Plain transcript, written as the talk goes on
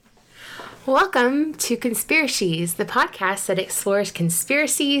Welcome to Conspiracies, the podcast that explores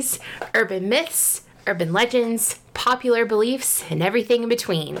conspiracies, urban myths, urban legends, popular beliefs, and everything in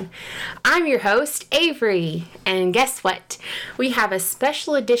between. I'm your host, Avery, and guess what? We have a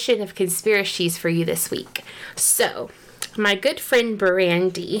special edition of Conspiracies for you this week. So, my good friend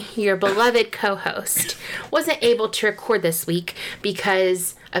Brandy, your beloved co-host, wasn't able to record this week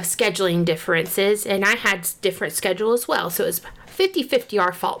because of scheduling differences, and I had different schedule as well, so it was 50-50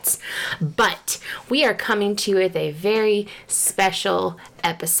 our faults. But we are coming to you with a very special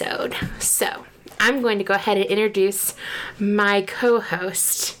episode. So, I'm going to go ahead and introduce my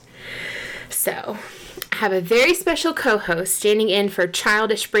co-host. So, I have a very special co-host standing in for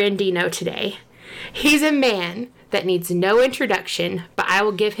Childish Brandino today. He's a man that needs no introduction, but I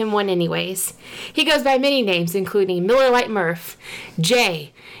will give him one anyways. He goes by many names, including Miller Lite Murph,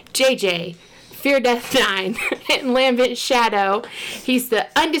 Jay, JJ, Fear Death 9, and Lambent Shadow. He's the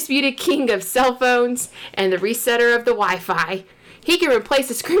undisputed king of cell phones and the resetter of the Wi-Fi. He can replace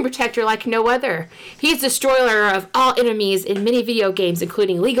a screen protector like no other. He's the destroyer of all enemies in many video games,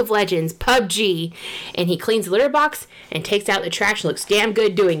 including League of Legends, PUBG, and he cleans the litter box and takes out the trash and looks damn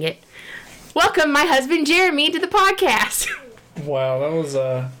good doing it. Welcome, my husband Jeremy, to the podcast. Wow, that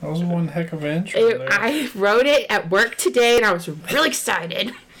was one heck of an intro there. I wrote it at work today, and I was really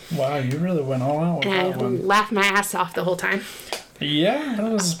excited. Wow, you really went all out with that one. I laughed my ass off the whole time. Yeah, that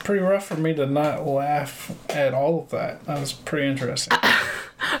was pretty rough for me to not laugh at all of that. That was pretty interesting.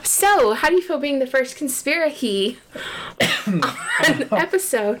 So, how do you feel being the first conspiracy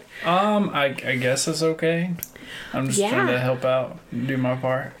episode? I guess it's okay. I'm just trying to help out, do my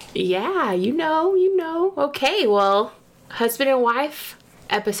part. Yeah, you know. Okay, well, husband and wife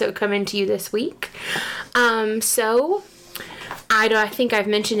episode coming to you this week. So, I think I've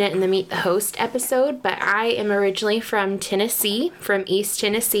mentioned it in the Meet the Host episode, but I am originally from Tennessee, from East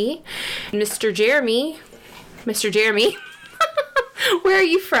Tennessee. Mr. Jeremy, where are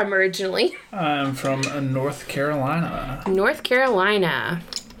you from originally? I'm from North Carolina. North Carolina.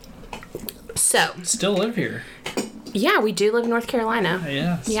 So. Still live here. Yeah, we do live in North Carolina.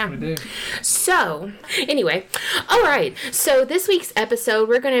 Yes, yeah. We do. So, anyway. All right. So, this week's episode,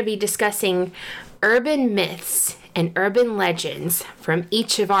 we're going to be discussing urban myths and urban legends from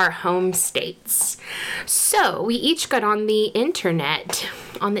each of our home states. So, we each got on the internet,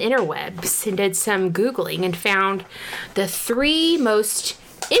 on the interwebs, and did some Googling and found the 3 most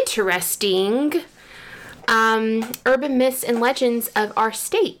interesting urban myths and legends of our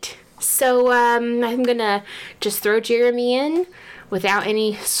state. So, I'm going to just throw Jeremy in without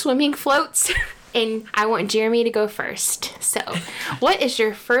any swimming floats, and I want Jeremy to go first. So, what is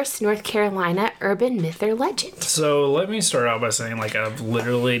your first North Carolina urban myth or legend? So, let me start out by saying, I've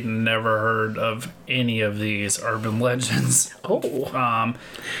literally never heard of any of these urban legends. Oh.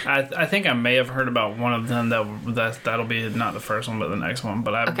 I think I may have heard about one of them. That'll be not the first one, but the next one.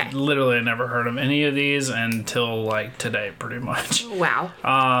 But I've literally never heard of any of these until today, pretty much.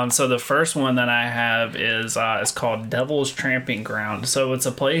 Wow. So the first one that I have is it's called Devil's Tramping Ground. So it's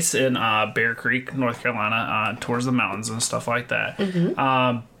a place in Bear Creek, North Carolina, towards the mountains and stuff like that.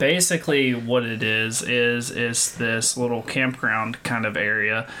 Mm-hmm. Basically, what it is this little campground kind of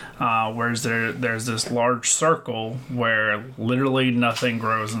area, where there's this large circle where literally nothing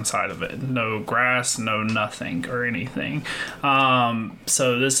grows inside of it. No grass, no nothing or anything.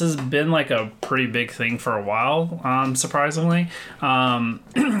 So this has been a pretty big thing for a while, surprisingly.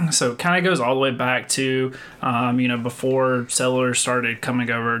 So it kind of goes all the way back to, before settlers started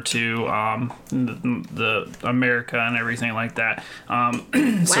coming over to the America and everything like that.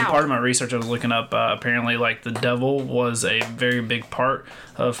 So part of my research, I was looking up, apparently the devil was a very big part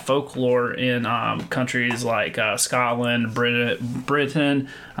of folklore in countries like Scotland, Britain,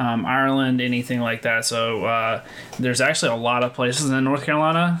 Ireland, anything like that. So there's actually a lot of places in North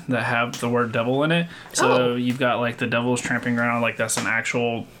Carolina that have the word devil in it. So you've got the Devil's Tramping Ground, that's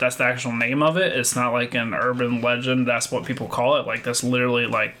the actual name of it. It's not an urban legend. That's what people call it. That's literally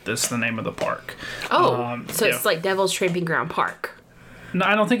this the name of the park. So it's Devil's Tramping Ground Park. No,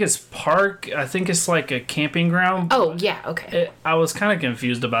 I don't think it's park. I think it's a camping ground. Oh, yeah, okay. I was kind of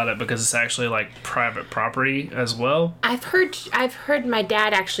confused about it because it's actually private property as well. I've heard my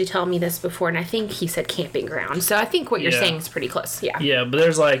dad actually tell me this before, and I think he said camping ground. So I think what you're saying is pretty close. Yeah. Yeah, but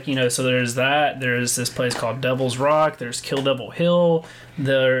there's so there's that. There's this place called Devil's Rock. There's Kill Devil Hill.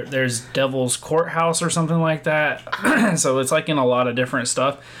 there's Devil's Courthouse or something like that. So it's like in a lot of different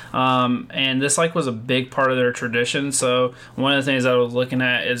stuff. And this like was a big part of their tradition. So one of the things I was looking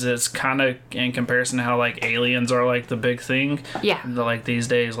at is it's kind of in comparison to how like aliens are like the big thing. Yeah. Like these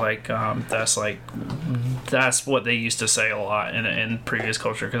days, like that's what they used to say a lot in previous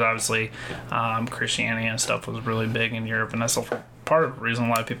culture, because obviously Christianity and stuff was really big in Europe, and that's part of the reason a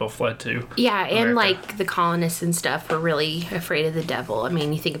lot of people fled to. Yeah, and America. like the colonists and stuff were really afraid of the devil. I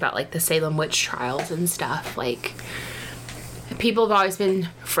mean, you think about like the Salem witch trials and stuff. Like, people have always been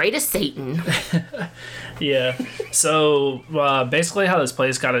afraid of Satan. Yeah. So basically how this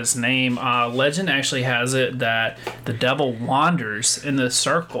place got its name, legend actually has it that the devil wanders in this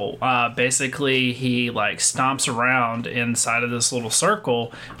circle. Basically, he like stomps around inside of this little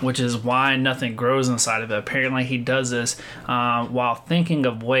circle, which is why nothing grows inside of it. Apparently, he does this while thinking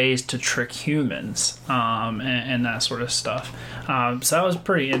of ways to trick humans and that sort of stuff. So that was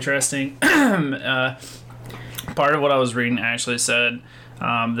pretty interesting. Part of what I was reading actually said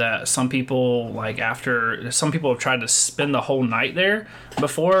that some people have tried to spend the whole night there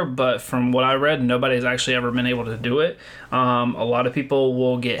before, but from what I read, nobody's actually ever been able to do it. A lot of people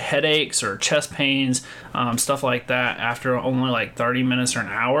will get headaches or chest pains, stuff like that, after only like 30 minutes or an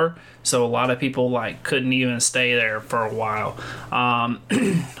hour. So a lot of people like couldn't even stay there for a while.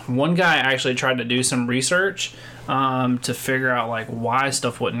 One guy actually tried to do some research to figure out like why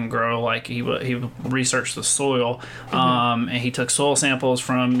stuff wouldn't grow. Like he researched the soil, and he took soil samples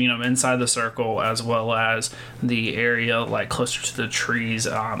from inside the circle as well as the area like closer to the trees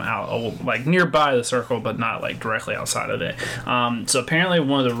out like nearby the circle, but not like directly outside of it. So apparently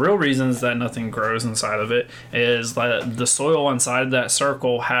one of the real reasons that nothing grows inside of it is that the soil inside that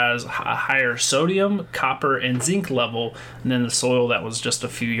circle has a higher sodium, copper, and zinc level than the soil that was just a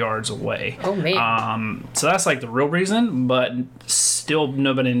few yards away. Oh man. So that's like the real reason, but still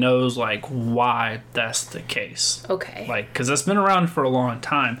nobody knows like why that's the case. Okay. Like, because it's been around for a long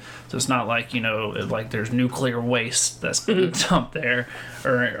time, so it's not like like there's nuclear waste that's been dumped there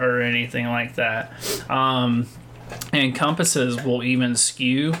or anything like that. And compasses will even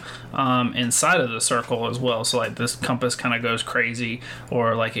skew inside of the circle as well. So like this compass kind of goes crazy,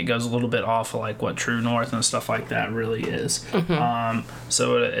 or like it goes a little bit off of like what true north and stuff like that really is.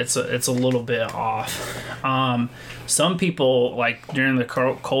 So it's a little bit off. Some people, like during the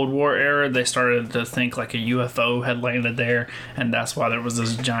Cold War era, they started to think like a UFO had landed there, and that's why there was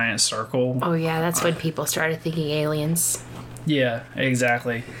this giant circle. Oh yeah, that's when people started thinking aliens. Yeah,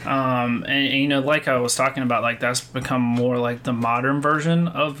 exactly. And like I was talking about, like that's become more like the modern version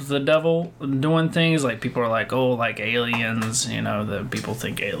of the devil doing things. Like people are like, oh, like aliens, that people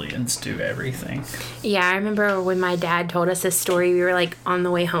think aliens do everything. Yeah, I remember when my dad told us this story, we were like on the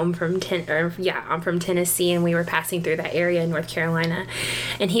way home from I'm from Tennessee, and we were passing through that area in North Carolina,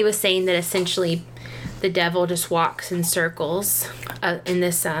 and he was saying that essentially the devil just walks in circles in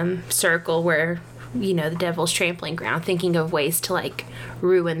this circle where the devil's trampling ground, thinking of ways to like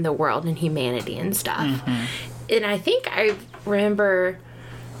ruin the world and humanity and stuff. And I think I remember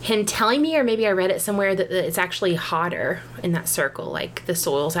him telling me, or maybe I read it somewhere, that it's actually hotter in that circle. Like the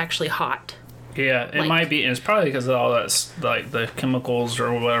soil's actually hot. Yeah, it might be. And it's probably because of all that's like the chemicals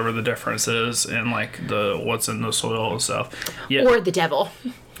or whatever the difference is in like what's in the soil and stuff. Yeah. Or the devil.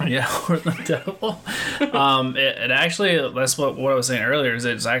 Yeah, or the devil. It actually, that's what I was saying earlier, is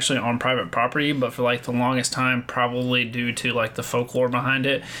it's actually on private property, but for like the longest time, probably due to like the folklore behind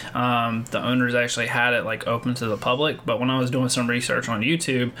it, the owners actually had it like open to the public. But when I was doing some research on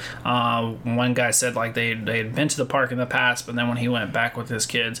YouTube, one guy said like they had been to the park in the past, but then when he went back with his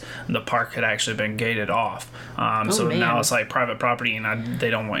kids, the park had actually been gated off. So man. Now it's like private property, and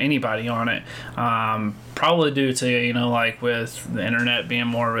they don't want anybody on it. Probably due to, like with the internet being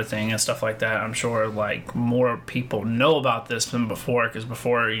more of a thing and stuff like that, I'm sure like more people know about this than before, because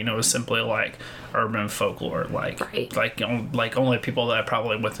before, it was simply like urban folklore, like right. like only people that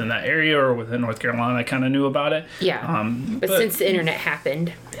probably within that area or within North Carolina kind of knew about it. Yeah. But since the internet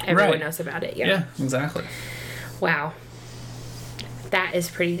happened, everyone knows about it. Yeah, exactly. Wow. That is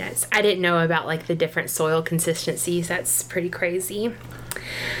pretty nuts. I didn't know about like the different soil consistencies. That's pretty crazy.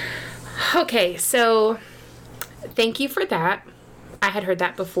 Okay, so thank you for that. I had heard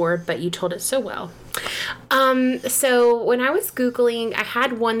that before, but you told it so well. So when I was Googling, I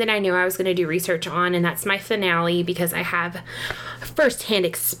had one that I knew I was going to do research on, and that's my finale, because I have firsthand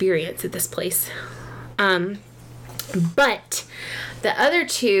experience at this place. But the other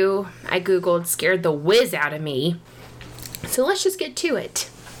two I Googled scared the whiz out of me. So let's just get to it.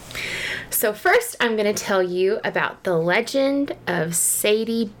 So first, I'm going to tell you about the legend of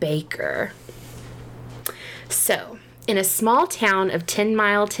Sadie Baker. So, in a small town of 10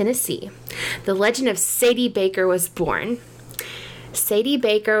 Mile, Tennessee, the legend of Sadie Baker was born. Sadie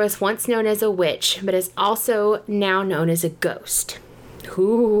Baker was once known as a witch, but is also now known as a ghost.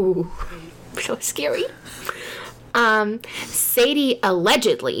 Ooh, so scary. Sadie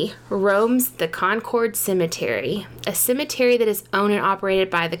allegedly roams the Concord Cemetery, a cemetery that is owned and operated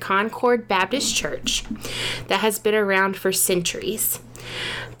by the Concord Baptist Church that has been around for centuries.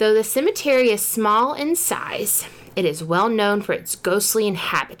 Though the cemetery is small in size, it is well known for its ghostly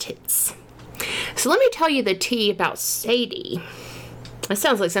inhabitants. So let me tell you the tea about Sadie. It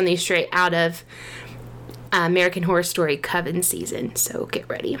sounds like something straight out of American Horror Story Coven season, so get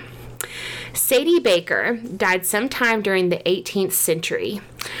ready. Sadie Baker died sometime during the 18th century.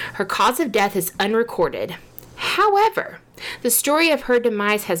 Her cause of death is unrecorded. However, the story of her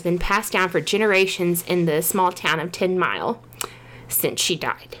demise has been passed down for generations in the small town of 10 Mile since she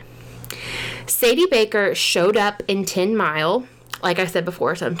died. Sadie Baker showed up in 10 Mile, like I said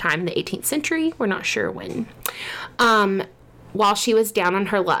before, sometime in the 18th century. We're not sure when. While she was down on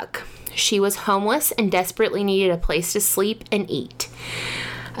her luck. She was homeless and desperately needed a place to sleep and eat.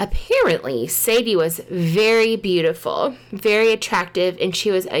 Apparently, Sadie was very beautiful, very attractive, and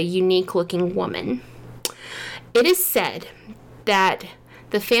she was a unique-looking woman. It is said that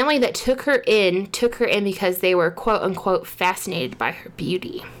the family that took her in because they were quote-unquote fascinated by her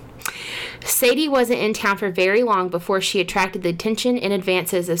beauty. Sadie wasn't in town for very long before she attracted the attention and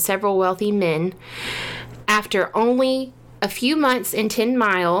advances of several wealthy men. After only a few months in 10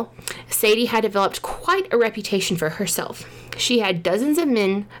 Mile, Sadie had developed quite a reputation for herself. She had dozens of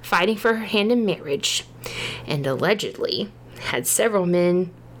men fighting for her hand in marriage, and allegedly had several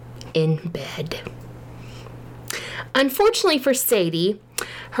men in bed. Unfortunately for Sadie,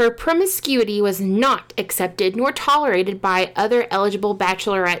 her promiscuity was not accepted nor tolerated by other eligible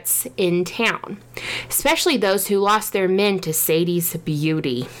bachelorettes in town, especially those who lost their men to Sadie's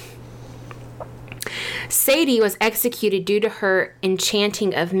beauty. Sadie was executed due to her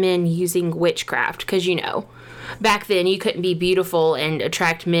enchanting of men using witchcraft, because, you know, back then you couldn't be beautiful and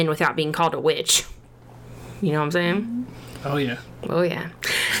attract men without being called a witch. You know what I'm saying? Oh, yeah. Oh, yeah.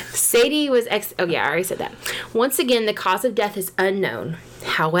 Sadie was oh, yeah, I already said that. Once again, the cause of death is unknown.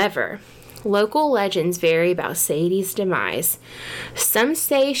 However, local legends vary about Sadie's demise. Some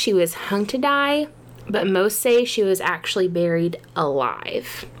say she was hung to die, but most say she was actually buried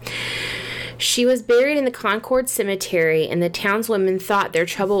alive. She was buried in the Concord Cemetery, and the townswomen thought their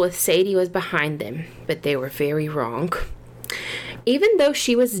trouble with Sadie was behind them, but they were very wrong. Even though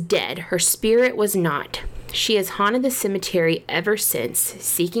she was dead, her spirit was not. She has haunted the cemetery ever since,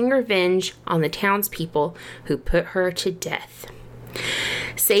 seeking revenge on the townspeople who put her to death.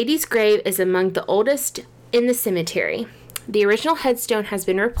 Sadie's grave is among the oldest in the cemetery. The original headstone has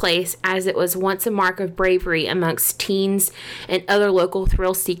been replaced, as it was once a mark of bravery amongst teens and other local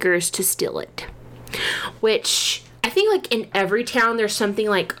thrill seekers to steal it. Which, I think, like, in every town there's something,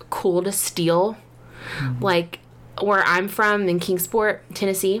 like, cool to steal. Mm-hmm. Like, where I'm from, in Kingsport,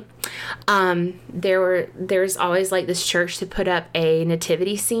 Tennessee, there's always, like, this church to put up a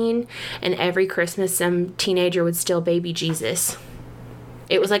nativity scene, and every Christmas some teenager would steal baby Jesus.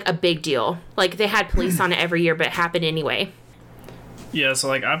 It was, like, a big deal. Like, they had police on it every year, but it happened anyway. Yeah, so,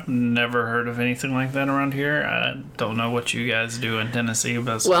 like, I've never heard of anything like that around here. I don't know what you guys do in Tennessee,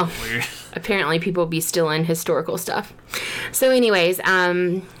 but it's weird. Apparently people be stealing historical stuff. So anyways,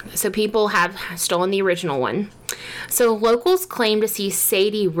 so people have stolen the original one. So locals claim to see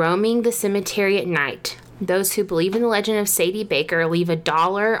Sadie roaming the cemetery at night. Those who believe in the legend of Sadie Baker leave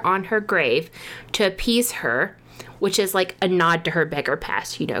 $1 on her grave to appease her, which is like a nod to her beggar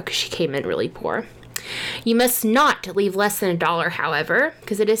past, you know, because she came in really poor. You must not leave less than $1, however,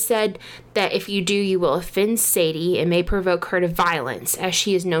 because it is said that if you do, you will offend Sadie and may provoke her to violence, as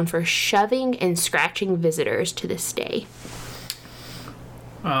she is known for shoving and scratching visitors to this day.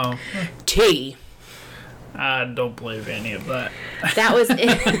 Oh. T. I don't believe any of that. That was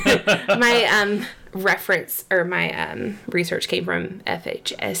my reference, or my research came from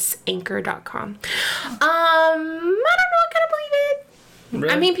FHSanchor.com. I don't know, I kind of believe it. Really?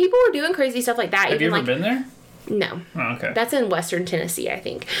 I mean, people were doing crazy stuff like that. Have you ever been there? No. Oh, okay. That's in Western Tennessee, I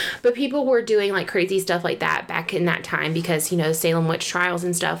think. But people were doing, like, crazy stuff like that back in that time because, you know, Salem witch trials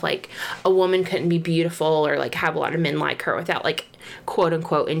and stuff. Like, a woman couldn't be beautiful or, like, have a lot of men like her without, like,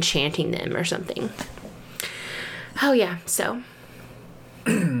 quote-unquote enchanting them or something. Oh, yeah. So.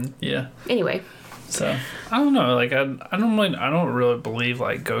 Yeah. Anyway. So, I don't know. Like, I don't really believe,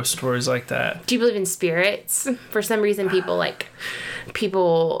 like, ghost stories like that. Do you believe in spirits? For some reason, people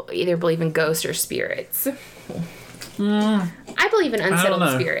either believe in ghosts or spirits. I believe in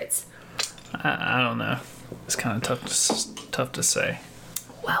unsettled spirits. I don't know. It's kind of tough to say.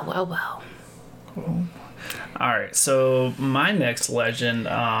 Well. All right, so my next legend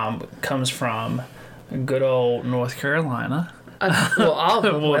comes from good old North Carolina. Well, all of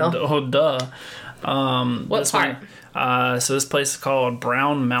them will. Oh, duh. What part? So this place is called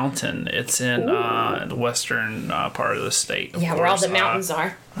Brown Mountain. It's in the western part of the state. Yeah, where all the mountains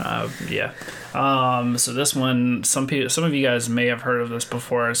are. Yeah. So this one, some of you guys may have heard of this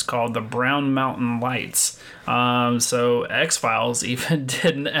before. It's called the Brown Mountain Lights. So X-Files even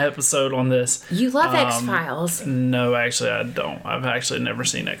did an episode on this. You love X-Files. No, actually, I don't. I've actually never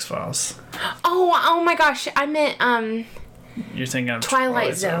seen X-Files. Oh my gosh! I meant You're thinking of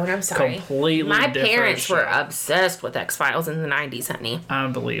Twilight Zone. I'm sorry. Completely My different parents show. were obsessed with X-Files in the 90s, honey. I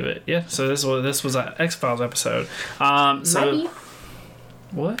believe it. Yeah. So this was an X-Files episode. My B.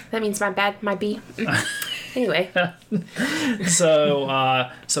 What? That means my B. Anyway. So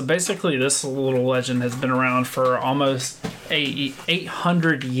basically, this little legend has been around for almost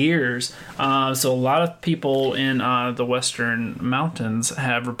 800 years. So a lot of people in the western mountains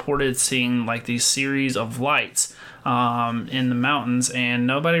have reported seeing like these series of lights in the mountains, and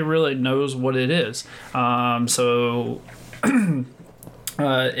nobody really knows what it is.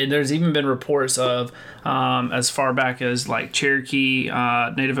 There's even been reports of as far back as like Cherokee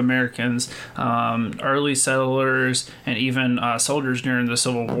Native Americans, early settlers, and even soldiers during the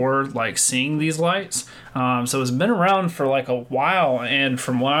Civil War, like seeing these lights. So it's been around for like a while, and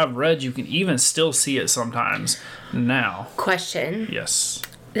from what I've read, you can even still see it sometimes now. Question. Yes.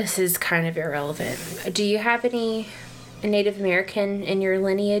 This is kind of irrelevant. Do you have any Native American in your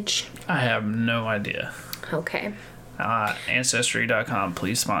lineage? I have no idea. Okay. Ancestry.com,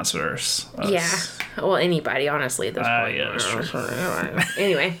 please sponsor us. Yeah. Well, anybody, honestly, at this point. Yeah, that's true.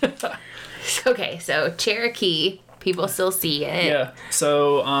 Anyway. Okay, so Cherokee, people still see it. Yeah,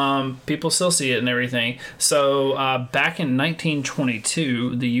 so people still see it and everything. So back in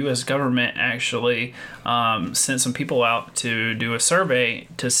 1922, the U.S. government actually sent some people out to do a survey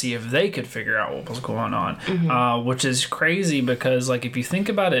to see if they could figure out what was going on, which is crazy because, like, if you think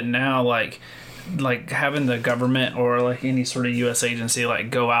about it now, like having the government or like any sort of U.S. agency like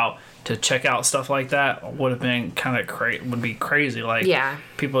go out to check out stuff like that would have been kind of would be crazy. Like, yeah,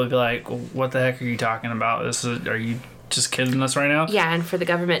 people would be like, "What the heck are you talking about? Are you just kidding us right now?" Yeah, and for the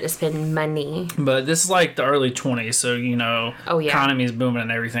government to spend money. But this is like the early 20s, so economy's booming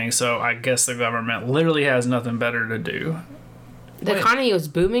and everything. So I guess the government literally has nothing better to do. The economy was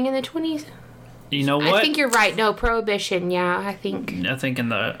booming in the 20s. You know what? I think you're right. No, Prohibition. Yeah, I think in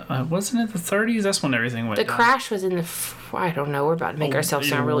the wasn't it the 30s? That's when everything went. The crash was in the. I don't know. We're about to make ourselves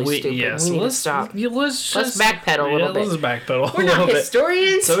sound really stupid. Yeah, we need to stop. Let's backpedal a little bit. Let's backpedal. We're not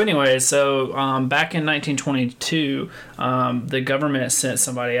historians. So anyway, back in 1922, the government sent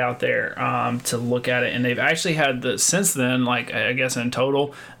somebody out there to look at it, and they've actually had since then, like I guess in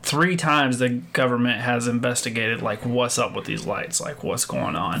total, 3 times the government has investigated like what's up with these lights, like what's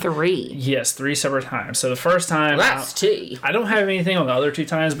going on. 3. Yes, 3 separate times. So the first time, that's T. I don't have anything on the other 2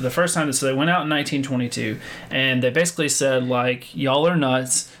 times, but the first time, so they went out in 1922, and they basically said like, y'all are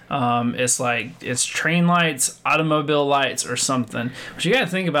nuts. It's train lights, automobile lights, or something. But you got to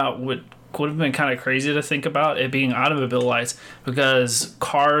think about what would have been kind of crazy to think about it being automobile lights, because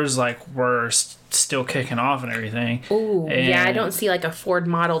cars like were still kicking off and everything. Ooh, yeah, I don't see like a Ford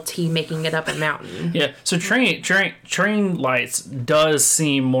Model T making it up a mountain. Yeah, so train lights does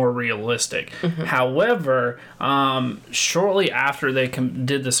seem more realistic. Mm-hmm. However, shortly after they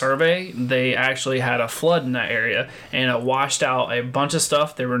did the survey, they actually had a flood in that area, and it washed out a bunch of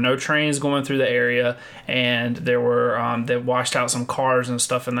stuff. There were no trains going through the area, and there were they washed out some cars and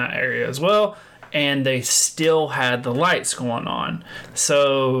stuff in that area as well. And they still had the lights going on.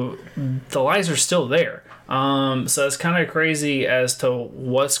 So the lights are still there. So it's kind of crazy as to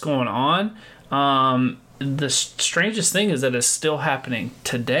what's going on. The strangest thing is that it's still happening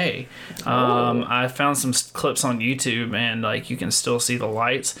today. I found some clips on YouTube, and like you can still see the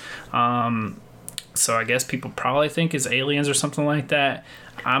lights. So I guess people probably think it's aliens or something like that.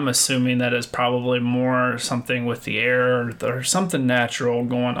 I'm assuming that it's probably more something with the air or something natural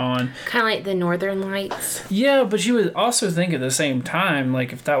going on. Kind of like the Northern Lights. Yeah, but you would also think at the same time,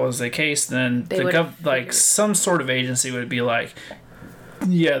 like if that was the case, then some sort of agency would be like,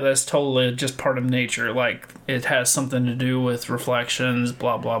 yeah, that's totally just part of nature. Like it has something to do with reflections,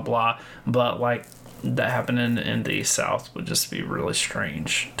 blah, blah, blah. But like that happening in the South would just be really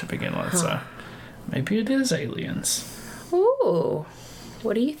strange to begin with. So maybe it is aliens. Ooh.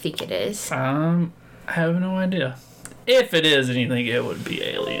 What do you think it is? I have no idea. If it is anything, it would be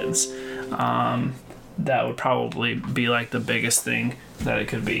aliens. That would probably be like the biggest thing that it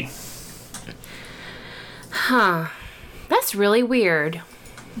could be. Huh. That's really weird.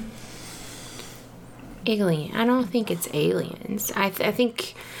 Alien. I don't think it's aliens. I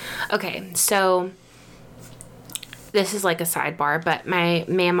think... Okay, so... This is like a sidebar, but my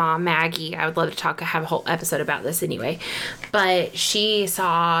mama, Maggie, I would love to have a whole episode about this anyway. But she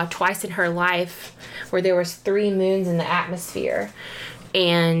saw twice in her life where there was 3 moons in the atmosphere.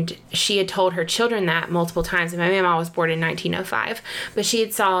 And she had told her children that multiple times. And my mama was born in 1905. But she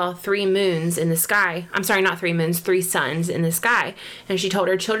had saw 3 moons in the sky. I'm sorry, not 3 moons, 3 suns in the sky. And she told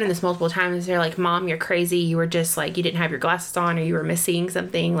her children this multiple times. They're like, Mom, you're crazy. You were just like, you didn't have your glasses on, or you were missing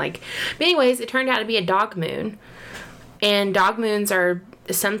something. Like, but anyways, it turned out to be a dog moon. And dog moons are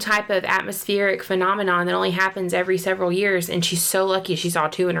some type of atmospheric phenomenon that only happens every several years. And she's so lucky she saw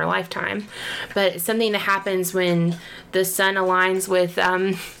 2 in her lifetime. But it's something that happens when the sun aligns with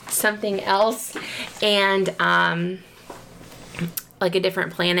something else and like a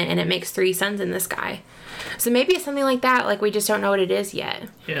different planet, and it makes 3 suns in the sky. So maybe it's something like that. Like, we just don't know what it is yet.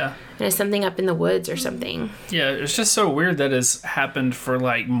 Yeah. And it's something up in the woods or something. Yeah, it's just so weird that it's happened for,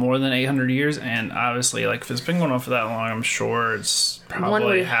 like, more than 800 years. And obviously, like, if it's been going on for that long, I'm sure it's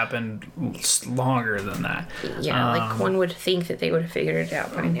probably happened longer than that. Yeah, like, one would think that they would have figured it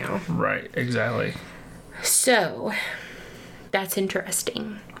out by now. Right, exactly. So, that's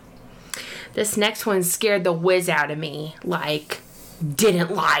interesting. This next one scared the whiz out of me. Like,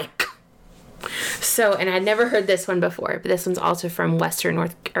 didn't like. So, and I'd never heard this one before, but this one's also from Western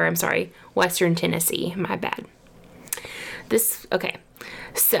Tennessee. My bad.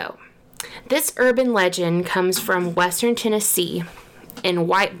 So, this urban legend comes from Western Tennessee in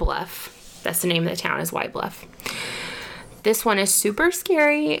White Bluff. That's the name of the town, is White Bluff. This one is super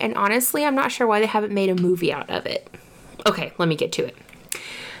scary, and honestly, I'm not sure why they haven't made a movie out of it. Okay, let me get to it.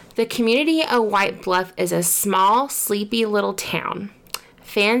 The community of White Bluff is a small, sleepy little town.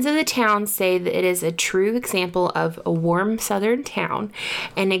 Fans of the town say that it is a true example of a warm southern town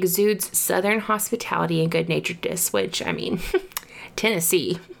and exudes southern hospitality and good-naturedness, which, I mean,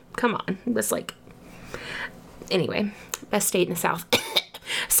 Tennessee, come on. That's like, anyway, best state in the South.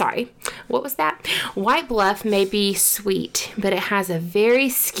 Sorry, what was that? White Bluff may be sweet, but it has a very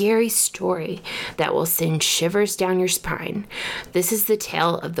scary story that will send shivers down your spine. This is the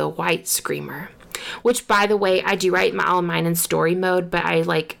tale of the White Screamer. Which, by the way, I do write all mine in story mode, but I,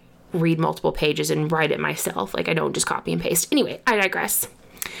 like, read multiple pages and write it myself. Like, I don't just copy and paste. Anyway, I digress.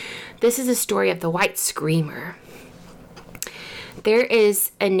 This is a story of the White Screamer. There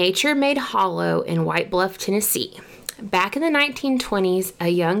is a nature-made hollow in White Bluff, Tennessee. Back in the 1920s, a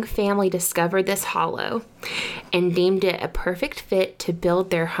young family discovered this hollow and deemed it a perfect fit to build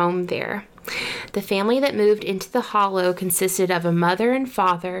their home there. The family that moved into the hollow consisted of a mother and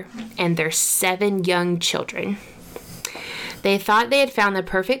father and their 7 young children. They thought they had found the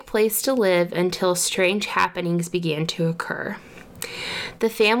perfect place to live until strange happenings began to occur. The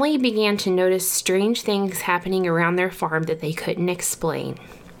family began to notice strange things happening around their farm that they couldn't explain.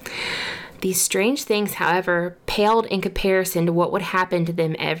 These strange things, however, paled in comparison to what would happen to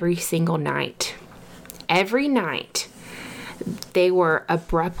them every single night. Every night, they were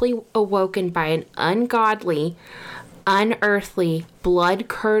abruptly awoken by an ungodly, unearthly,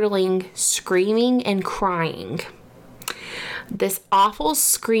 blood-curdling screaming and crying. This awful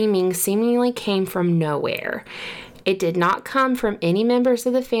screaming seemingly came from nowhere. It did not come from any members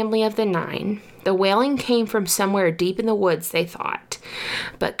of the family of the 9. The wailing came from somewhere deep in the woods, they thought,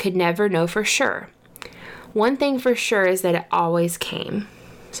 but could never know for sure. One thing for sure is that it always came.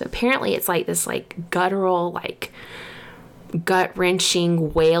 So apparently it's like this, like, guttural, like,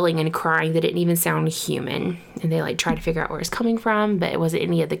 gut-wrenching wailing and crying that didn't even sound human. And they, like, tried to figure out where it's coming from, but it wasn't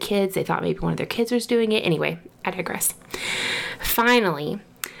any of the kids. They thought maybe one of their kids was doing it. Anyway, I digress. Finally,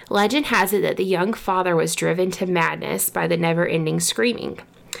 legend has it that the young father was driven to madness by the never-ending screaming.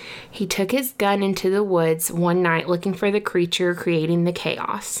 He took his gun into the woods one night looking for the creature creating the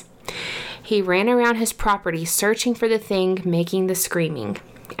chaos. He ran around his property searching for the thing making the screaming.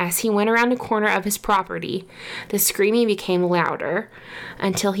 As he went around the corner of his property, the screaming became louder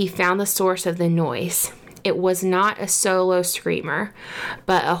until he found the source of the noise. It was not a solo screamer,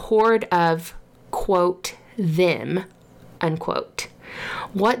 but a horde of, quote, them, unquote.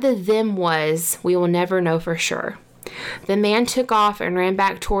 What the them was, we will never know for sure. The man took off and ran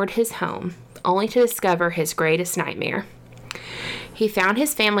back toward his home, only to discover his greatest nightmare. He found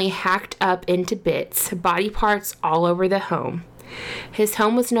his family hacked up into bits, body parts all over the home. His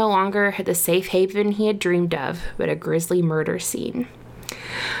home was no longer the safe haven he had dreamed of, but a grisly murder scene.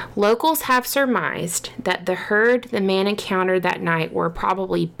 Locals have surmised that the herd the man encountered that night were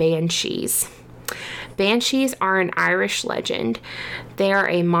probably banshees. Banshees are an Irish legend. They are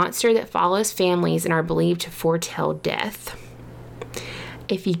a monster that follows families and are believed to foretell death.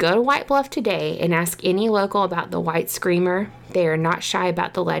 If you go to White Bluff today and ask any local about the White Screamer, they are not shy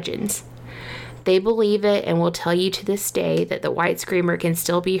about the legends. They believe it and will tell you to this day that the White Screamer can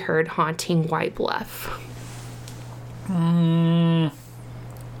still be heard haunting White Bluff. I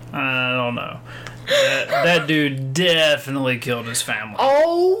don't know. That dude definitely killed his family.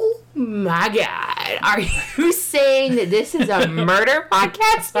 Oh my God. Are you saying that this is a murder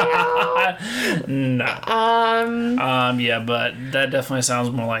podcast now? No. Yeah, but that definitely sounds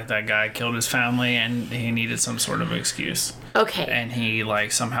more like that guy killed his family and he needed some sort of excuse. Okay. And he,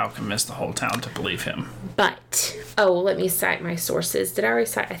 somehow convinced the whole town to believe him. But, let me cite my sources. Did I already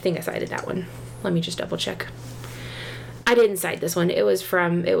cite? I think I cited that one. Let me just double check. I didn't cite this one. It was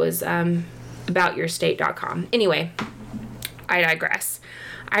aboutyourstate.com. Anyway, I digress.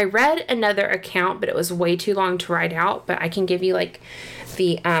 I read another account, but it was way too long to write out, but I can give you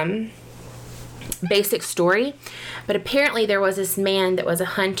the basic story. But apparently there was this man that was a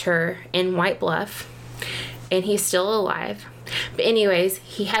hunter in White Bluff, and he's still alive. But anyways,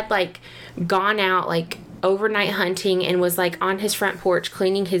 he had gone out overnight hunting and was on his front porch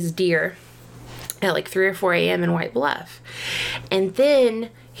cleaning his deer at 3 or 4 a.m. in White Bluff. And then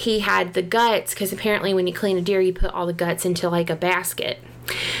he had the guts, because apparently when you clean a deer, you put all the guts into a basket.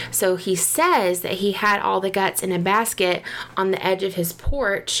 So he says that he had all the guts in a basket on the edge of his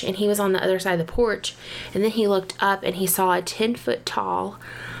porch, and he was on the other side of the porch. And then he looked up and he saw a 10-foot tall,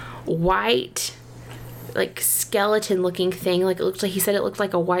 white, skeleton looking thing. He said it looked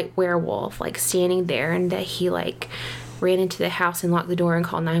like a white werewolf, standing there, and that he ran into the house and locked the door and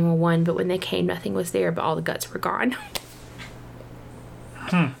called 911, but when they came, nothing was there, but all the guts were gone.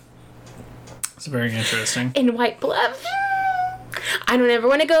 It's very interesting. In White Bluff. I don't ever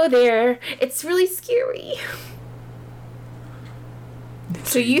want to go there. It's really scary.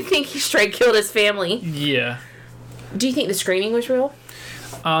 So you think he straight killed his family? Yeah. Do you think the screaming was real?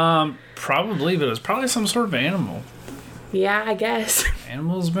 Probably, but it was probably some sort of animal. Yeah, I guess.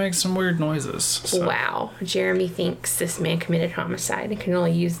 Animals make some weird noises. So. Wow. Jeremy thinks this man committed homicide and can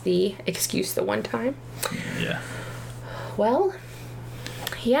only use the excuse the one time. Yeah. Well,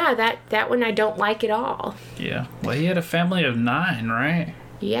 yeah, that one I don't like at all. Yeah. Well, he had a family of 9, right?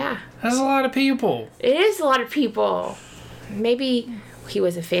 Yeah. That's a lot of people. It is a lot of people. Maybe he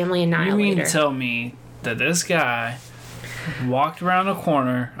was a family annihilator. You mean to tell me that this guy walked around the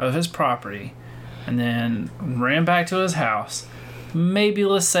corner of his property and then ran back to his house? Maybe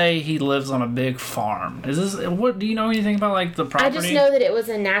let's say he lives on a big farm. What do you know anything about the property? I just know that it was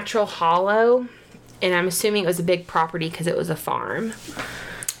a natural hollow, and I'm assuming it was a big property because it was a farm.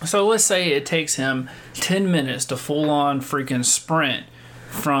 So let's say it takes him 10 minutes to full on freaking sprint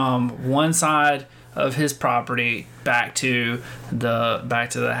from one side of his property back to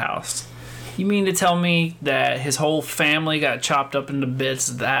the house. You mean to tell me that his whole family got chopped up into bits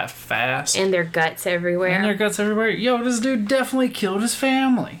that fast? And their guts everywhere. Yo, this dude definitely killed his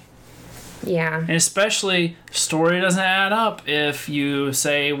family. Yeah. And especially, story doesn't add up if you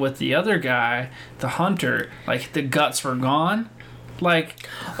say with the other guy, the hunter, the guts were gone.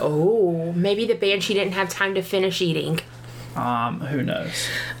 Oh, maybe the banshee didn't have time to finish eating. Who knows?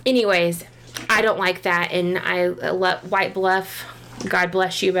 Anyways, I don't like that, and I let White Bluff, God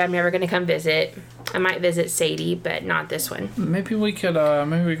bless you, but I'm never going to come visit. I might visit Sadie, but not this one. Maybe we could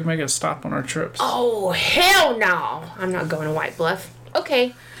make a stop on our trips. Oh, hell no! I'm not going to White Bluff.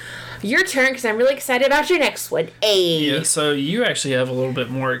 Okay. Your turn, because I'm really excited about your next one. Yeah, so you actually have a little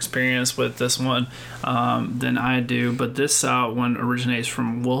bit more experience with this one than I do, but this one originates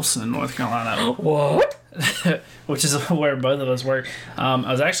from Wilson, North Carolina. What? Which is where both of us work. I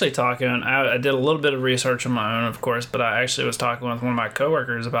was actually talking, I did a little bit of research on my own, of course, but I actually was talking with one of my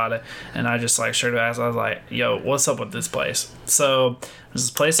coworkers about it, and I just shared it. I was like, yo, what's up with this place? So there's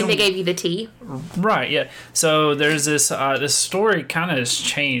this place. And they gave you the tea? Right, yeah. So there's this story kind of has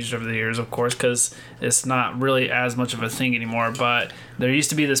changed over the years, of course, because it's not really as much of a thing anymore, but there used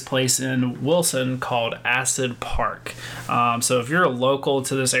to be this place in Wilson called Acid Park. So if you're a local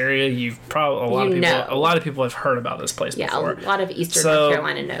to this area, you've probably a lot of people have heard about this place before. Yeah, a lot of Eastern North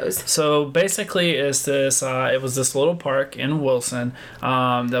Carolina knows. So basically, it's this. It was this little park in Wilson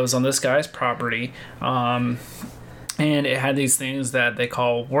that was on this guy's property. And it had these things that they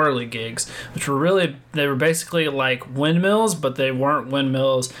call whirligigs, which they were basically like windmills, but they weren't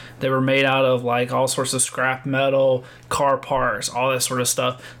windmills. They were made out of all sorts of scrap metal, car parts, all that sort of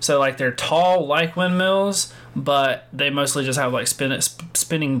stuff. So they're tall like windmills, but they mostly just have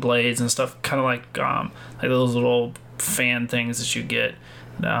spinning blades and stuff, kind of like those little fan things that you get.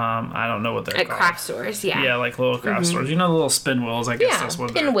 I don't know what they're At called. craft stores, yeah. Yeah, like little craft stores. You know the little spin wheels, I guess that's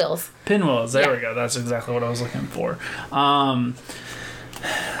what pinwheels. Pinwheels, there Yeah. we go. That's exactly what I was looking for.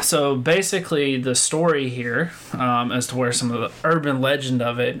 So basically, the story here, as to where some of the urban legend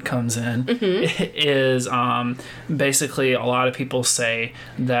of it comes in, is basically a lot of people say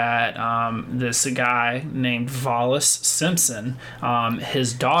that this guy named Wallace Simpson,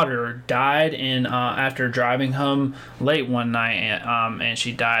 his daughter died after driving home late one night, and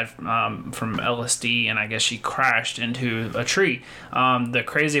she died from LSD, and I guess she crashed into a tree. The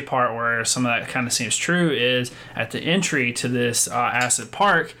crazy part where some of that kind of seems true is at the entry to this acid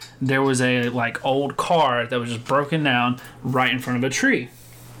park, there was a old car that was just broken down right in front of a tree.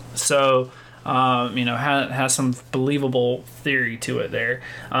 So has some believable theory to it there.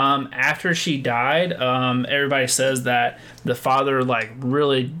 After she died, everybody says that the father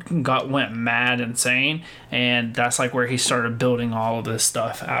really went mad, insane, and that's where he started building all of this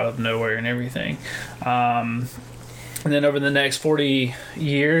stuff out of nowhere and everything. And then over the next 40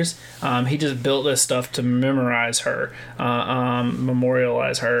 years, he just built this stuff to memorialize her at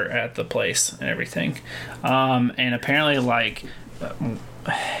the place and everything. And apparently,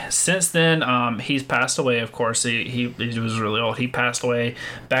 since then, he's passed away. Of course, he was really old. He passed away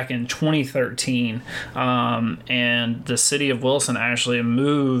back in 2013, and the city of Wilson actually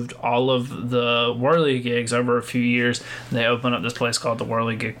moved all of the whirligigs over a few years. They opened up this place called the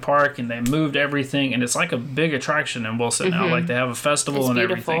Whirligig Park, and they moved everything, and it's like a big attraction in Wilson now. They have a festival and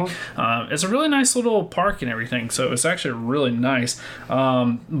everything. It's a really nice little park and everything, so it's actually really nice.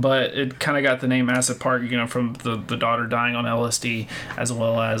 But it kind of got the name Acid Park, from the daughter dying on LSD, as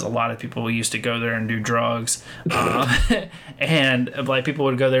well as a lot of people used to go there and do drugs. And people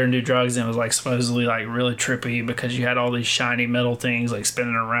would go there and do drugs, and it was supposedly really trippy because you had all these shiny metal things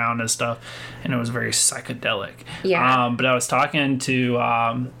spinning around and stuff, and it was very psychedelic. Yeah. But I was talking to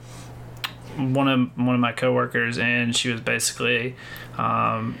one of my coworkers, and she was basically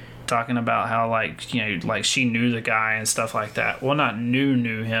talking about how she knew the guy and stuff like that. Well, not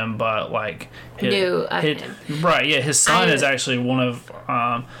knew him, but knew of him. Right, yeah. His son is actually one of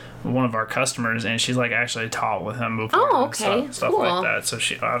our customers, and she's actually taught with him before. Oh, okay. And stuff cool. like that. So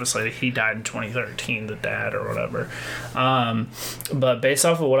she obviously he died in 2013, the dad or whatever. But based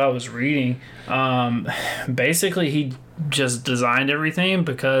off of what I was reading, basically he just designed everything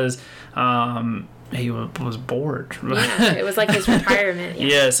because he was bored. Yeah, it was his retirement.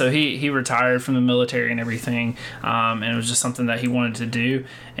 Yeah, so he retired from the military and everything, and it was just something that he wanted to do.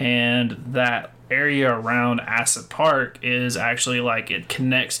 And that area around Acid Park is actually it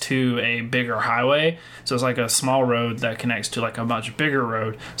connects to a bigger highway. So it's a small road that connects to a much bigger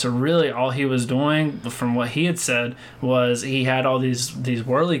road. So really all he was doing, from what he had said, was he had all these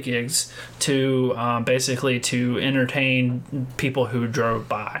whirligigs to basically to entertain people who drove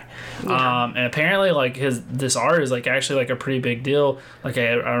by. Yeah. And apparently this art is actually a pretty big deal. I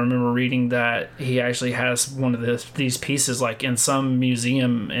remember reading that he actually has one of these pieces in some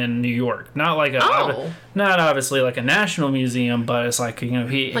museum in New York. Not not obviously a national museum, but it's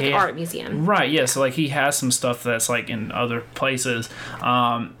he art museum. Right, yeah. So he has some stuff that's in other places.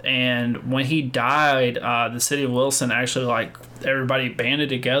 And when he died, the city of Wilson actually everybody banded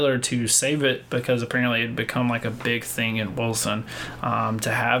together to save it because apparently it had become a big thing in Wilson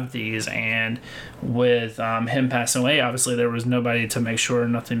to have these. And with him passing away, obviously there was nobody to make sure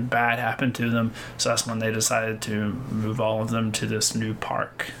nothing bad happened to them. So that's when they decided to move all of them to this new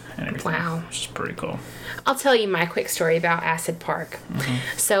park and everything. Wow. Which is pretty cool. I'll tell you my quick story about Acid Park.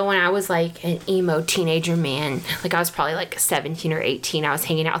 So when I was an emo teenager man, I was probably 17 or 18, I was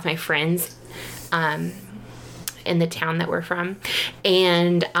hanging out with my friends in the town that we're from,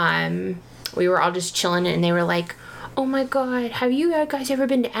 and we were all just chilling, and they were like, oh my god, have you guys ever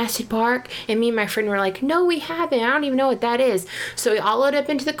been to Acid Park? And me and my friend were like, no, we haven't. I don't even know what that is. So we all loaded up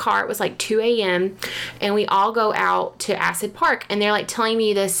into the car. It was 2 a.m. and we all go out to Acid Park, and they're telling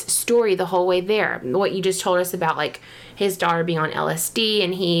me this story the whole way there, what you just told us about his daughter being on LSD,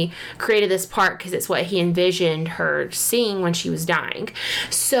 and he created this park because it's what he envisioned her seeing when she was dying.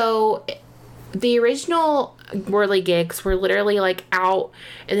 So the original whirligigs were literally out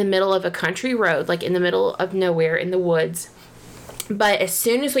in the middle of a country road, in the middle of nowhere in the woods. But as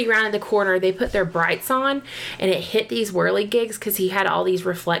soon as we rounded the corner, they put their brights on, and it hit these whirligigs because he had all these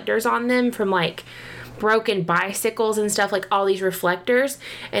reflectors on them from broken bicycles and stuff, all these reflectors.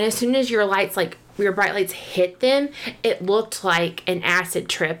 And as soon as your lights, your bright lights hit them, it looked like an acid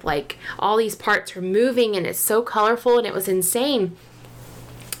trip. All these parts were moving, and it's so colorful, and it was insane.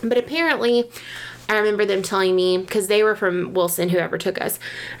 But apparently, I remember them telling me, because they were from Wilson, whoever took us.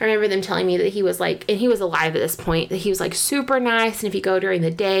 I remember them telling me that he was like, and he was alive at this point, that he was like super nice. And if you go during the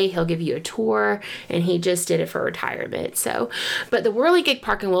day, he'll give you a tour. And he just did it for retirement. So, but the Whirligig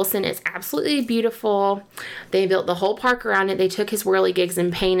Park in Wilson is absolutely beautiful. They built the whole park around it. They took his whirligigs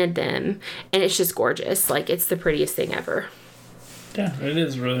and painted them. And it's just gorgeous. Like, it's the prettiest thing ever. Yeah, it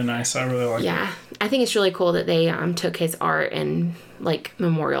is really nice. I really like it. Yeah, I think it's really cool that they took his art and, like,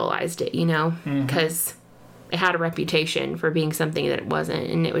 memorialized it, you know? Because it had a reputation for being something that it wasn't.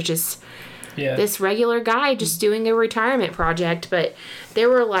 And it was just this regular guy just doing a retirement project. But there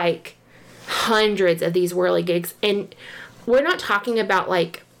were, like, hundreds of these whirligigs. And we're not talking about,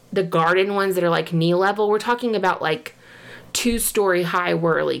 like, the garden ones that are, like, knee level. We're talking about, like, 2-story high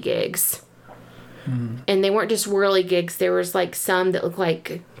whirligigs. And they weren't just whirligigs. There was like some that looked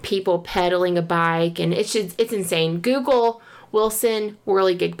like people pedaling a bike, and it's insane. Google Wilson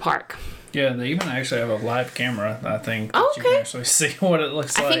Whirligig Park. Yeah, they even actually have a live camera, I think. Oh, You can actually see what it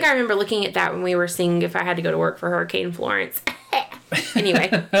looks like. I think I remember looking at that when we were seeing If I Had to Go to Work for Hurricane Florence. Anyway.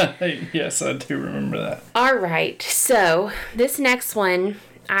 Yes, I do remember that. All right. So this next one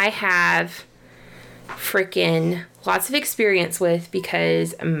I have freaking lots of experience with,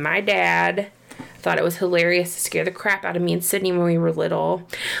 because my dad thought it was hilarious to scare the crap out of me and Sydney when we were little.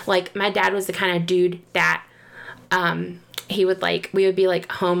 Like, my dad was the kind of dude that he would, like, we would be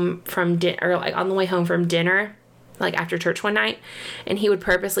like home from dinner, or like on the way home from dinner, like after church one night, and he would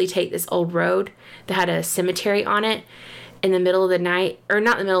purposely take this old road that had a cemetery on it in the middle of the night, or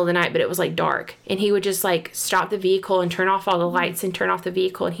not in the middle of the night, but it was like dark, and he would just like stop the vehicle and turn off all the lights and turn off the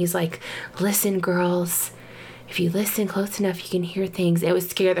vehicle, and he's like, "Listen, girls, if you listen close enough, you can hear things." It would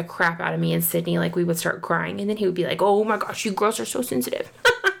scare the crap out of me and Sydney. Like, we would start crying. And then he would be like, "Oh my gosh, you girls are so sensitive."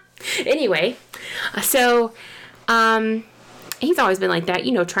 Anyway, so he's always been like that,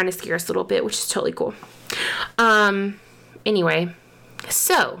 you know, trying to scare us a little bit, which is totally cool. Anyway,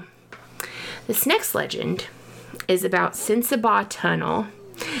 so this next legend is about Sensabaugh Tunnel.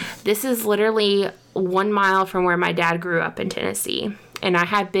 This is literally 1 mile from where my dad grew up in Tennessee. And I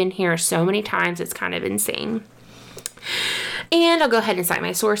have been here so many times, it's kind of insane. And I'll go ahead and cite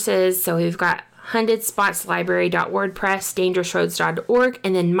my sources. So we've got huntedspotslibrary.wordpress, dangerousroads.org,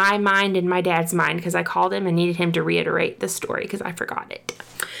 and then my mind and my dad's mind, because I called him and needed him to reiterate the story because I forgot it.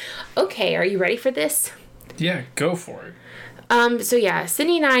 Okay, are you ready for this? Yeah, go for it. So yeah,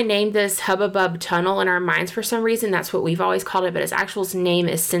 Sydney and I named this Hubba Bub Tunnel in our minds for some reason. That's what we've always called it, but its actual name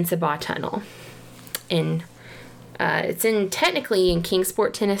is Sensabaugh Tunnel. It's technically in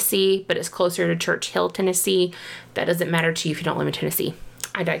Kingsport, Tennessee, but it's closer to Church Hill, Tennessee. That doesn't matter to you if you don't live in Tennessee.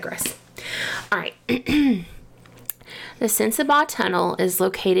 I digress. All right. The Sensabaugh Tunnel is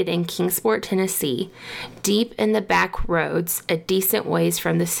located in Kingsport, Tennessee, deep in the back roads, a decent ways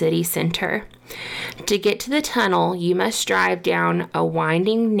from the city center. To get to the tunnel, you must drive down a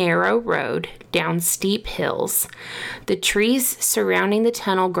winding, narrow road, down steep hills. The trees surrounding the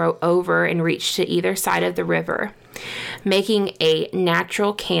tunnel grow over and reach to either side of the river, making a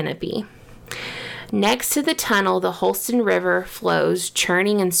natural canopy. Next to the tunnel, the Holston River flows,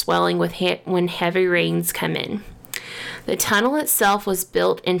 churning and swelling when heavy rains come in. The tunnel itself was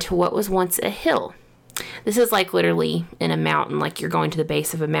built into what was once a hill. This is like literally in a mountain, like you're going to the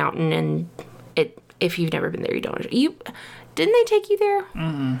base of a mountain, and if you've never been there, you don't. Didn't they take you there?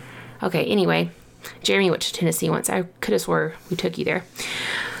 Mm-hmm. Okay, anyway, Jeremy went to Tennessee once. I could have swore we took you there.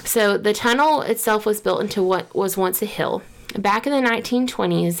 So the tunnel itself was built into what was once a hill. Back in the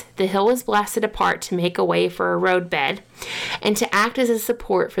 1920s, the hill was blasted apart to make a way for a roadbed and to act as a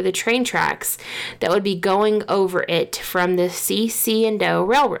support for the train tracks that would be going over it from the C&O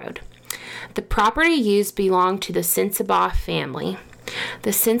Railroad. The property used belonged to the Sensabaugh family.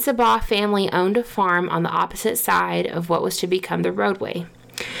 The Sensabaugh family owned a farm on the opposite side of what was to become the roadway.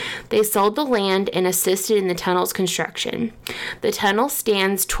 They sold the land and assisted in the tunnel's construction. The tunnel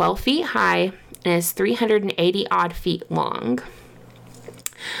stands 12 feet high and is 380 odd feet long.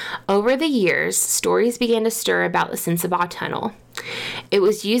 Over the years, stories began to stir about the Sensabaugh Tunnel. It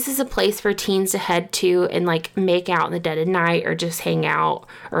was used as a place for teens to head to and like make out in the dead of night, or just hang out,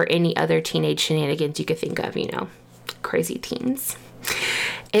 or any other teenage shenanigans you could think of, you know, crazy teens.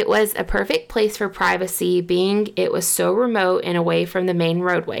 It was a perfect place for privacy, being it was so remote and away from the main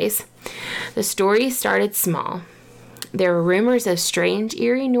roadways. The story started small. There were rumors of strange,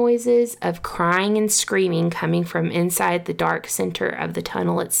 eerie noises of crying and screaming coming from inside the dark center of the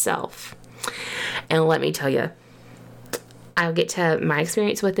tunnel itself. And let me tell you, I'll get to my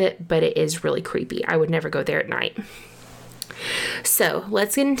experience with it, but it is really creepy. I would never go there at night. So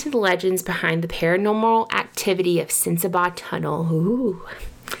let's get into the legends behind the paranormal activity of Sensabaugh Tunnel. Ooh.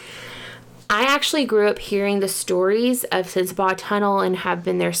 I actually grew up hearing the stories of Sensabaugh Tunnel and have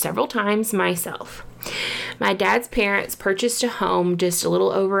been there several times myself. My dad's parents purchased a home just a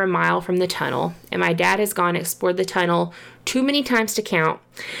little over a mile from the tunnel, and my dad has gone and explored the tunnel too many times to count.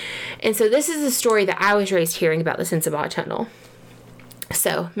 And so this is the story that I was raised hearing about the Sensabaugh Tunnel.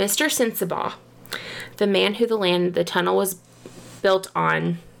 So, Mr. Sensabaugh, the man who the tunnel was built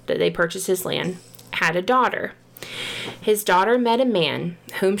on, that they purchased his land, had a daughter. His daughter met a man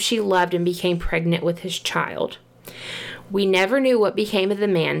whom she loved and became pregnant with his child. We never knew what became of the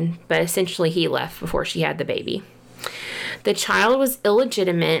man, but essentially he left before she had the baby. The child was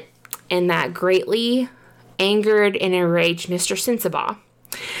illegitimate, and that greatly angered and enraged Mr. Sensabaugh.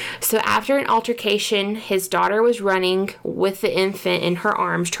 So after an altercation, his daughter was running with the infant in her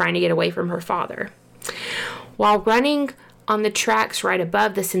arms, trying to get away from her father. While running on the tracks right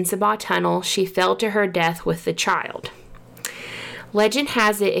above the Sensabaugh Tunnel, she fell to her death with the child. Legend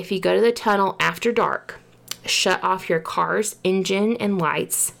has it, if you go to the tunnel after dark, shut off your car's engine and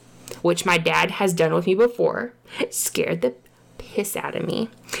lights, which my dad has done with me before. It scared the piss out of me.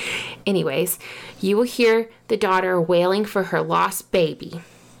 Anyways, you will hear the daughter wailing for her lost baby.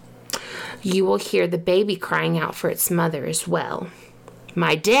 You will hear the baby crying out for its mother as well.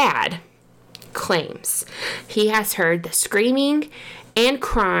 My dad claims he has heard the screaming and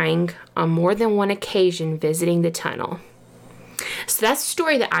crying on more than one occasion visiting the tunnel. So that's the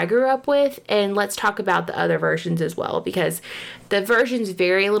story that I grew up with, and let's talk about the other versions as well, because the versions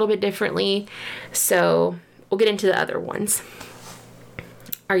vary a little bit differently, so we'll get into the other ones.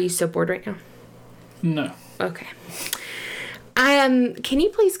 Are you so bored right now? No. Okay. Can you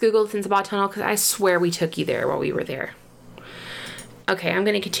please Google the Sensabaugh Tunnel, because I swear we took you there while we were there. Okay, I'm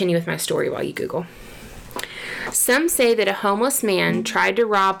going to continue with my story while you Google. Some say that a homeless man tried to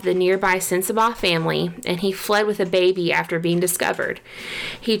rob the nearby Sensabaugh family, and he fled with a baby after being discovered.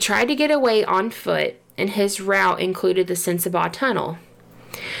 He tried to get away on foot, and his route included the Sensabaugh Tunnel.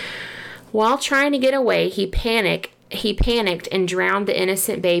 While trying to get away, he panicked and drowned the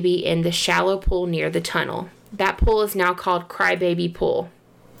innocent baby in the shallow pool near the tunnel. That pool is now called Crybaby Pool.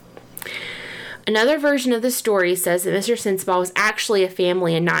 Another version of the story says that Mr. Sensabaugh was actually a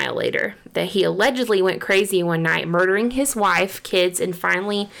family annihilator, that he allegedly went crazy one night, murdering his wife, kids, and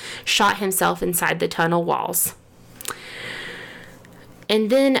finally shot himself inside the tunnel walls.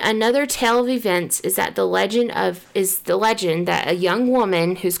 And then another tale of events is the legend that a young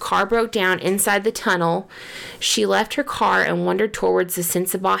woman whose car broke down inside the tunnel, she left her car and wandered towards the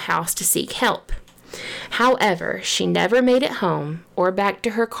Sensabaugh house to seek help. However, she never made it home or back to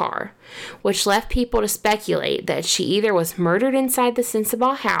her car, which left people to speculate that she either was murdered inside the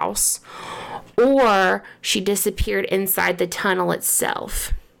Sensabaugh house or she disappeared inside the tunnel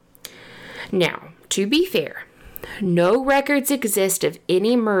itself. Now, to be fair, no records exist of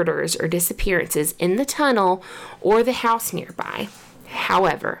any murders or disappearances in the tunnel or the house nearby.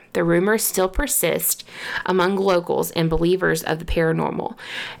 However, the rumors still persist among locals and believers of the paranormal.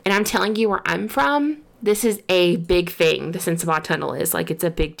 And I'm telling you, where I'm from, this is a big thing. The Sensabaugh Tunnel is. It's a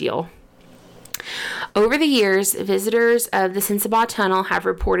big deal. Over the years, visitors of the Sensabaugh Tunnel have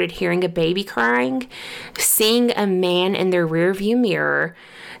reported hearing a baby crying, seeing a man in their rearview mirror,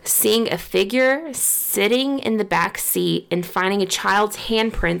 seeing a figure sitting in the back seat, and finding a child's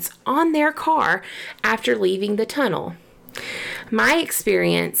handprints on their car after leaving the tunnel. My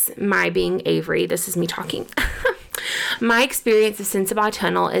experience, my being Avery, this is me talking. My experience of Sensabaugh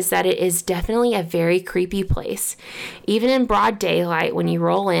Tunnel is that it is definitely a very creepy place. Even in broad daylight, when you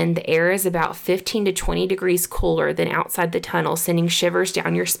roll in, the air is about 15 to 20 degrees cooler than outside the tunnel, sending shivers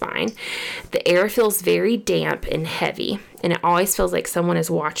down your spine. The air feels very damp and heavy, and it always feels like someone is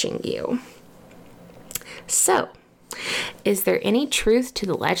watching you. So, is there any truth to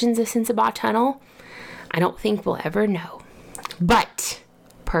the legends of Sensabaugh Tunnel? I don't think we'll ever know. But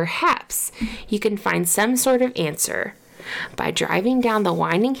perhaps you can find some sort of answer by driving down the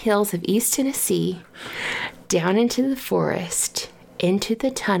winding hills of East Tennessee, down into the forest, into the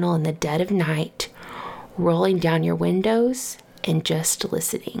tunnel in the dead of night, rolling down your windows and just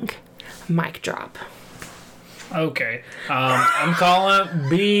listening. Mic drop. Okay. I'm calling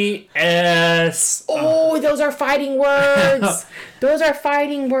BS. Oh, those are fighting words. Those are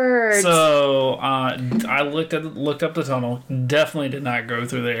fighting words. So, I looked up the tunnel. Definitely did not go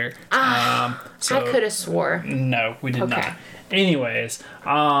through there. I could have swore. No, we did not. Anyways,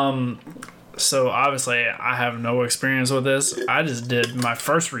 so obviously I have no experience with this. I just did my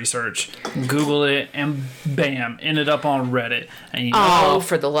first research, Googled it, and bam, ended up on Reddit. And you know,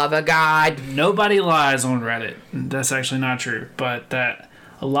 for the love of God. Nobody lies on Reddit. That's actually not true. But that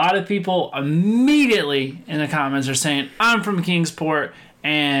a lot of people immediately in the comments are saying, I'm from Kingsport,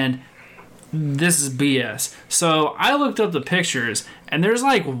 and this is BS. So I looked up the pictures, and there's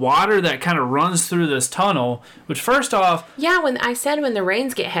like water that kind of runs through this tunnel, which first off... Yeah, when the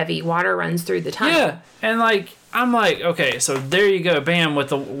rains get heavy, water runs through the tunnel. Yeah, and like... I'm like, okay, so there you go, bam, with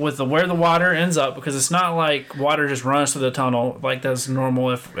the where the water ends up, because it's not like water just runs through the tunnel like that's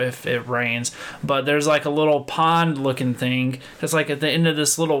normal if it rains, but there's like a little pond looking thing that's like at the end of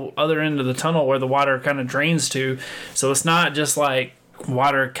this little other end of the tunnel where the water kind of drains to, so it's not just like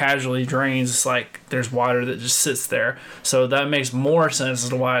water casually drains, it's like there's water that just sits there, so that makes more sense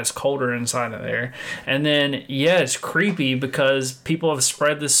as to why it's colder inside of there. And then yeah, it's creepy because people have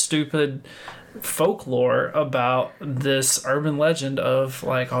spread this stupid folklore about this urban legend of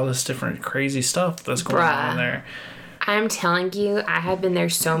like all this different crazy stuff that's going on there. I'm telling you, I have been there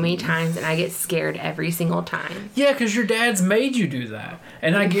so many times and I get scared every single time. Yeah, because your dad's made you do that.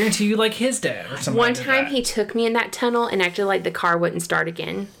 And I guarantee you like his dad or something. One time he took me in that tunnel and acted like the car wouldn't start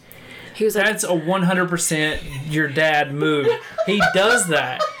again. He was like, that's a 100% your dad move. He does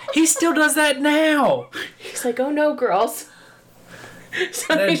that. He still does that now. He's like, oh no, girls.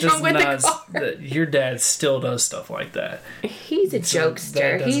 Something's wrong with the car. Your dad still does stuff like that. He's a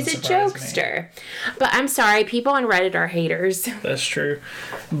jokester. He's a jokester. But I'm sorry, people on Reddit are haters. That's true.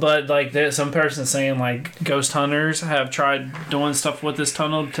 But like there's some person saying like ghost hunters have tried doing stuff with this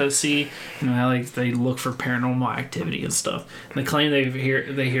tunnel to see, you know, how like they look for paranormal activity and stuff. And they claim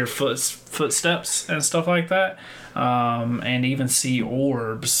they hear footsteps and stuff like that. And even see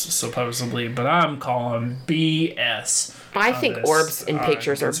orbs supposedly, but I'm calling BS. I think orbs in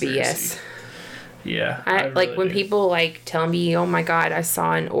pictures are BS. Yeah. I like really when people like tell me, "Oh my god, I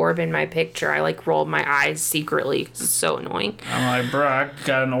saw an orb in my picture." I like rolled my eyes secretly. It's so annoying. I'm like, bro, I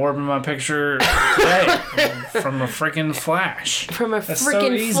got an orb in my picture today from a freaking flash. From a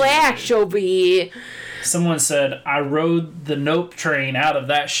freaking flash over here. Someone said I rode the Nope train out of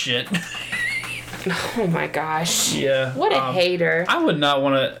that shit. Oh my gosh. Yeah. What a hater. I would not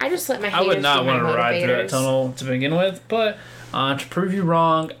want to... I just let my haters I would not want to ride through that motivators. tunnel to begin with, but to prove you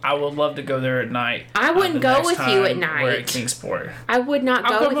wrong, I would love to go there at night. I wouldn't go with you at night. We're at Kingsport. I would not go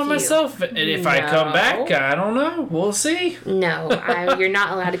with you. I'll go by myself. And if I come back, I don't know. We'll see. No, you're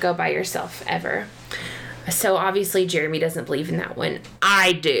not allowed to go by yourself ever. So obviously Jeremy doesn't believe in that one.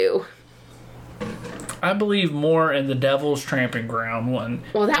 I do. I believe more in the Devil's Tramping Ground one.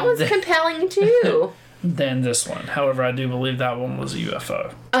 Well, that one's compelling too. Than this one. However, I do believe that one was a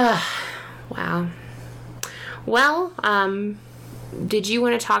UFO. Wow. Well, did you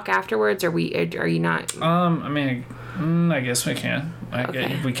want to talk afterwards, or are you not? I mean, I guess we can.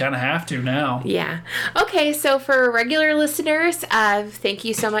 We kind of have to now. Yeah. Okay, so for regular listeners, thank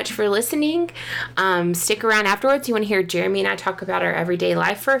you so much for listening. Stick around afterwards. You want to hear Jeremy and I talk about our everyday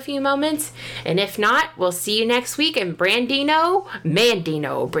life for a few moments? And if not, we'll see you next week. And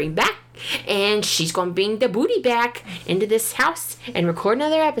Mandino bring back. And she's going to bring the booty back into this house and record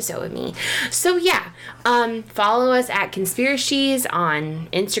another episode with me. So, yeah. Follow us at Conspiracies on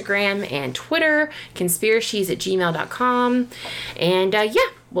Instagram and Twitter. Conspiracies@gmail.com. And, yeah,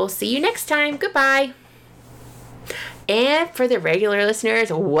 we'll see you next time. Goodbye. And for the regular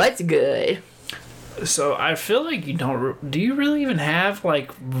listeners, what's good? So, I feel like you don't... Do you really even have, like,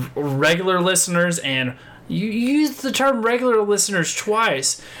 regular listeners? And you use the term regular listeners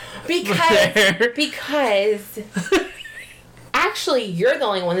twice. Because actually you're the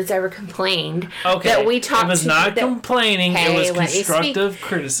only one that's ever complained that we talked. It was not complaining. It was constructive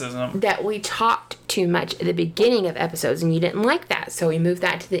criticism. That we talked too much at the beginning of episodes and you didn't like that, so we moved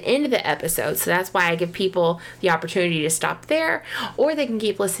that to the end of the episode. So that's why I give people the opportunity to stop there, or they can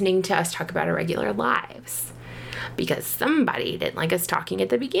keep listening to us talk about our regular lives, because somebody didn't like us talking at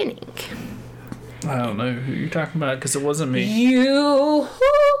the beginning. I don't know who you're talking about because it wasn't me. You.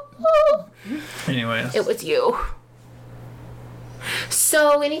 Anyways. It was you.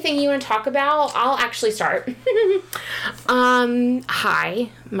 So, anything you want to talk about? I'll actually start. Hi,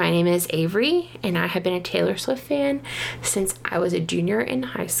 my name is Avery, and I have been a Taylor Swift fan since I was a junior in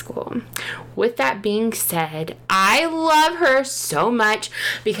high school. With that being said, I love her so much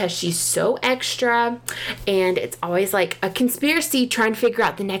because she's so extra, and it's always like a conspiracy trying to figure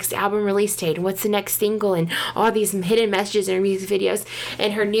out the next album release date and what's the next single and all these hidden messages in her music videos.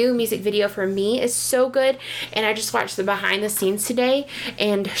 And her new music video for Me is so good, and I just watched the behind the scenes today,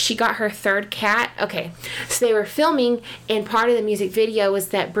 and she got her third cat. Okay, so they were filming, and part of the music video was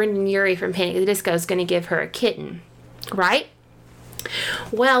that Brendan Urie from Panic! At the Disco is going to give her a kitten, right?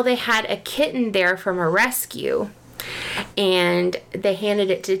 Well, they had a kitten there from a rescue, and they handed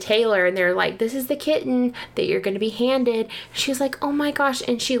it to Taylor, and they're like, this is the kitten that you're going to be handed. She was like, oh my gosh.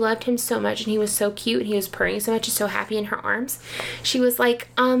 And she loved him so much, and he was so cute, and he was purring so much and so happy in her arms. She was like,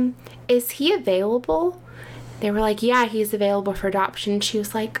 is he available? They were like, yeah, he's available for adoption. She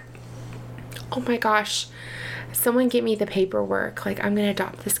was like, oh my gosh, someone get me the paperwork. Like, I'm going to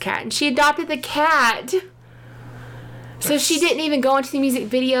adopt this cat. And she adopted the cat. So she didn't even go into the music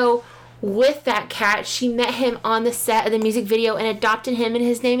video with that cat. She met him on the set of the music video and adopted him, and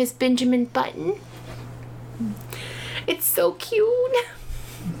his name is Benjamin Button. It's so cute.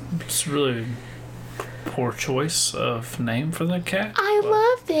 It's really poor choice of name for the cat. I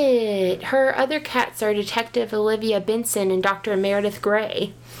love it. Her other cats are Detective Olivia Benson and Dr. Meredith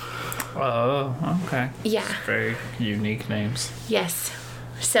Grey. Oh, okay. Yeah. Very unique names. Yes.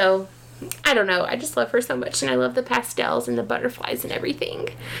 So, I don't know. I just love her so much, and I love the pastels and the butterflies and everything.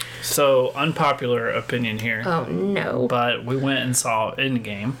 So, unpopular opinion here. Oh, no. But we went and saw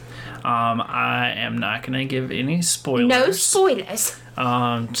Endgame. I am not going to give any spoilers. No spoilers.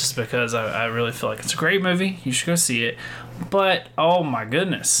 Just because I really feel like it's a great movie. You should go see it. But, oh my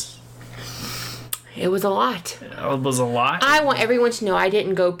goodness. It was a lot. It was a lot. I want everyone to know I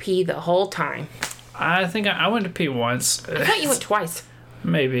didn't go pee the whole time. I think I went to pee once. I thought you went twice.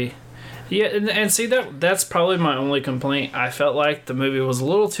 Maybe. Yeah, and see, that's probably my only complaint. I felt like the movie was a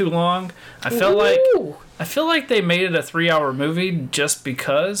little too long. I feel like they made it a 3-hour movie just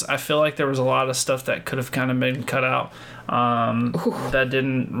because I feel like there was a lot of stuff that could have kind of been cut out that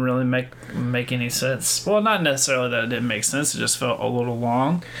didn't really make any sense. Well, not necessarily that it didn't make sense. It just felt a little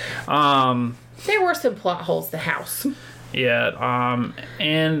long. There were some plot holes. The house. Yeah,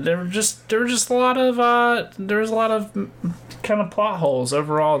 and there was a lot of kind of plot holes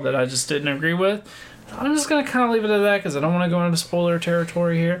overall that I just didn't agree with. I'm just gonna kind of leave it at that because I don't want to go into spoiler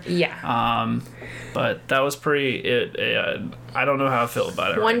territory here. Yeah. But that was I don't know how I feel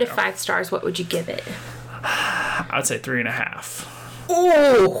about it. 1 to 5 stars. What would you give it? I'd say 3.5.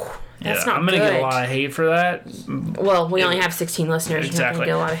 Oh, that's not I'm gonna good. get a lot of hate for that. Well, we only have 16 listeners. Exactly. You're not gonna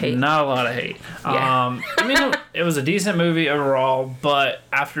get a lot of hate. Not a lot of hate. Yeah. I mean, it was a decent movie overall, but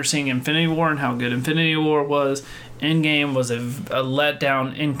after seeing Infinity War and how good Infinity War was, Endgame was a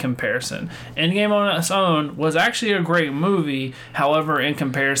letdown in comparison. Endgame on its own was actually a great movie. However, in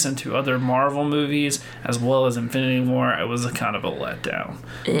comparison to other Marvel movies, as well as Infinity War, it was a kind of a letdown.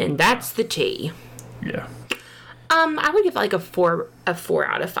 And that's the tea. Yeah. I would give like a 4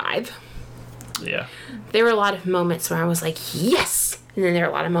 out of 5. Yeah. There were a lot of moments where I was like, yes! And then there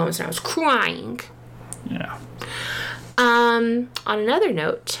were a lot of moments when I was crying. Yeah. On another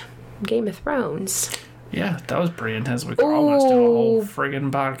note, Game of Thrones. Yeah, that was pretty intense. We could almost do a whole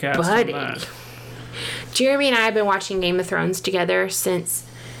friggin' podcast buddy. on that. Jeremy and I have been watching Game of Thrones together since...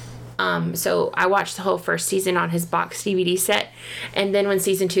 so I watched the whole first season on his box DVD set, and then when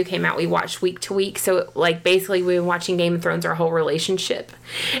season 2 came out, we watched week to week. So like basically we've been watching Game of Thrones our whole relationship,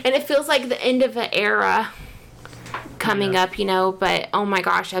 and it feels like the end of an era coming up, you know. But oh my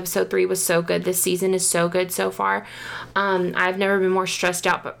gosh, episode 3 was so good. This season is so good so far. I've never been more stressed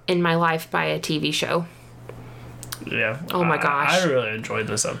out in my life by a TV show. Yeah. Oh my gosh. I really enjoyed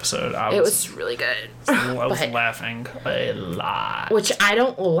this episode. It was really good. I was laughing a lot. Which I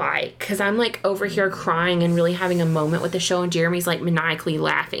don't like, because I'm like over here crying and really having a moment with the show, and Jeremy's like maniacally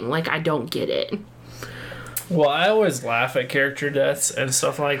laughing. Like, I don't get it. Well, I always laugh at character deaths and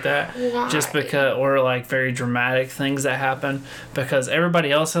stuff like that. Why? Just because, or like very dramatic things that happen, because everybody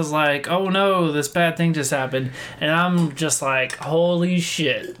else is like, oh no, this bad thing just happened. And I'm just like, holy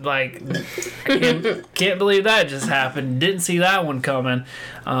shit. Like, can't believe that just happened. Didn't see that one coming.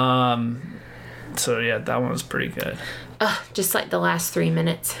 So yeah, that one was pretty good. Just like the last 3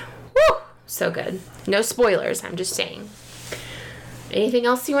 minutes. Woo! So good. No spoilers, I'm just saying. Anything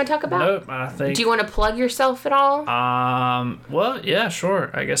else you want to talk about? Nope, I think. Do you want to plug yourself at all? Well, yeah,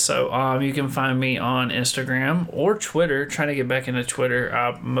 sure. I guess so. You can find me on Instagram or Twitter. Trying to get back into Twitter.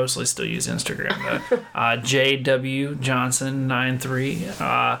 I mostly still use Instagram though. JW Johnson 93.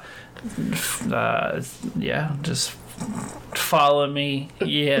 Yeah, just follow me.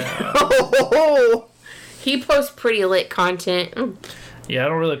 Yeah. He posts pretty lit content. Yeah, I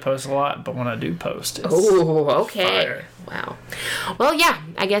don't really post a lot, but when I do post, it's okay. fire. Wow. Well, yeah,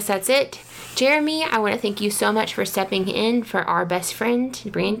 I guess that's it. Jeremy, I want to thank you so much for stepping in for our best friend,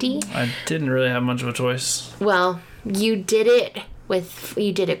 Brandy. I didn't really have much of a choice. Well, you did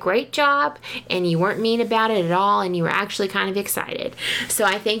a great job, and you weren't mean about it at all, and you were actually kind of excited. So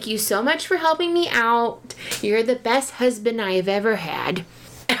I thank you so much for helping me out. You're the best husband I have ever had.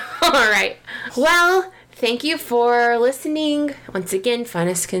 All right. Well, Thank you for listening. Once again, find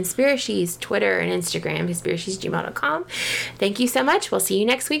us Conspiracies, Twitter and Instagram, conspiraciesgmail.com. Thank you so much. We'll see you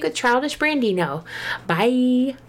next week with Childish Brandino. Bye.